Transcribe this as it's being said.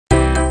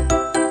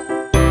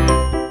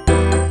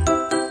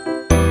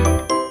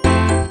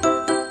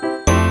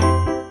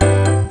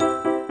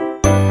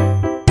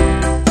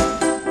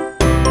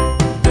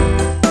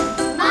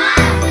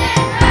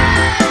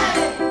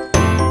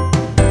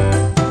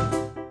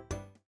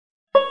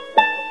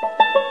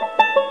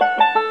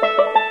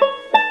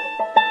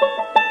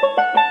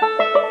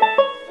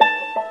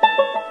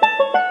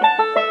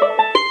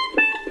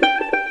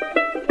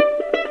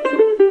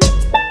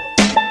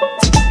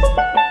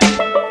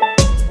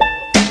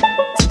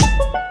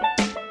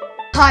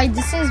Hi,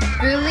 this is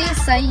Billy,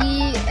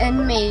 Sayi,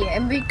 and me,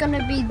 and we're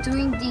gonna be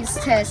doing these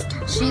tests.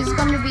 She's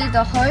gonna be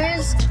the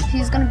hose,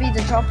 he's gonna be the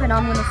drop, and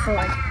I'm gonna throw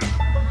it.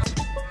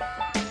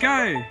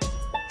 Go!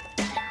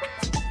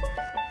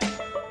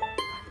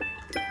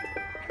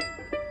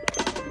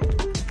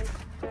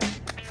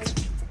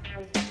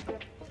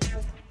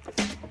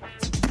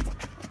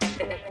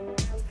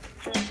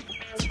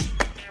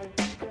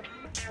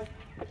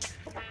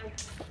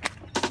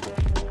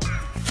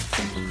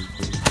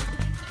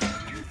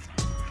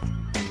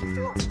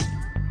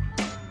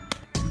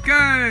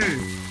 Go!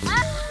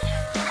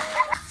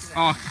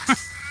 Oh.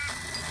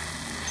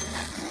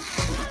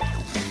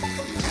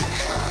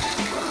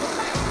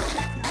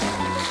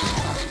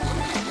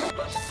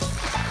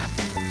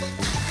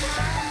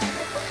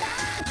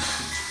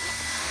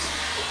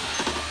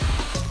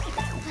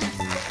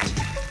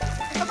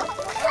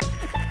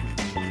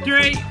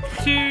 3,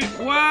 2,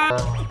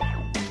 1.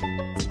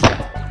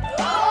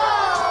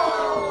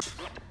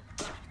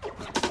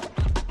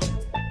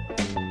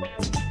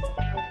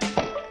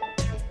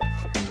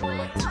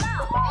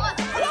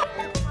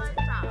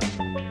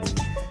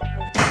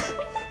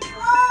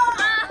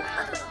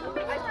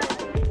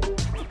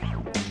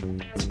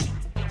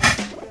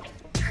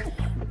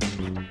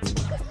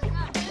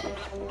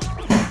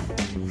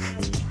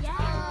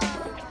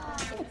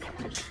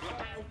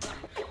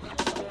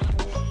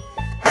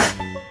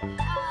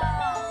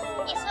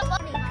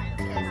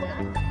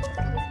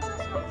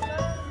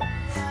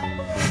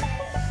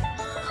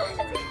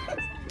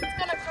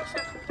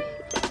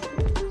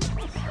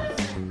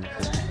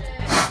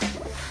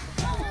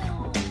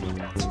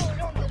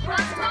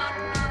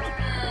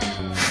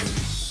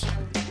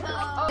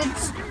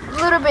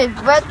 A little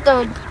bit wet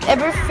though,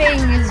 everything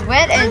is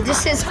wet and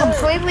this is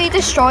completely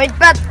destroyed,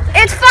 but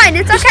it's fine,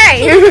 it's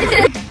okay.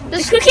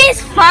 The cookie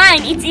is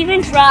fine, it's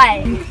even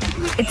dry.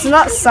 It's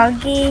not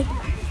soggy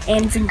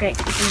and it's in great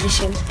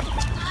condition.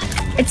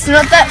 It's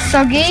not that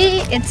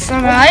soggy, it's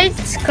alright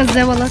because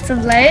there were lots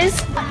of layers.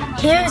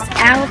 Here's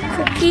our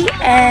cookie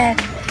and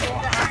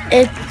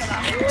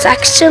it's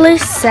actually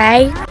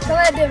safe.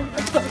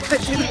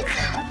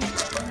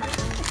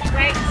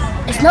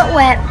 It's not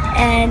wet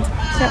and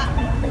it's not.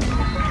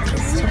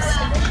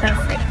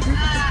 Perfect.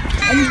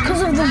 And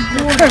because of the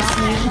water,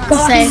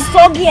 It's safe.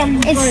 Soggy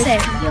and It's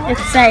safe.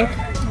 It's safe.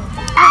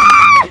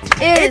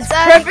 it's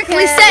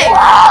perfectly safe.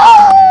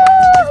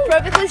 It's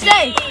perfectly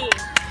safe.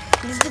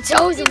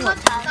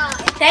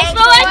 Thanks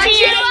for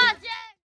watching.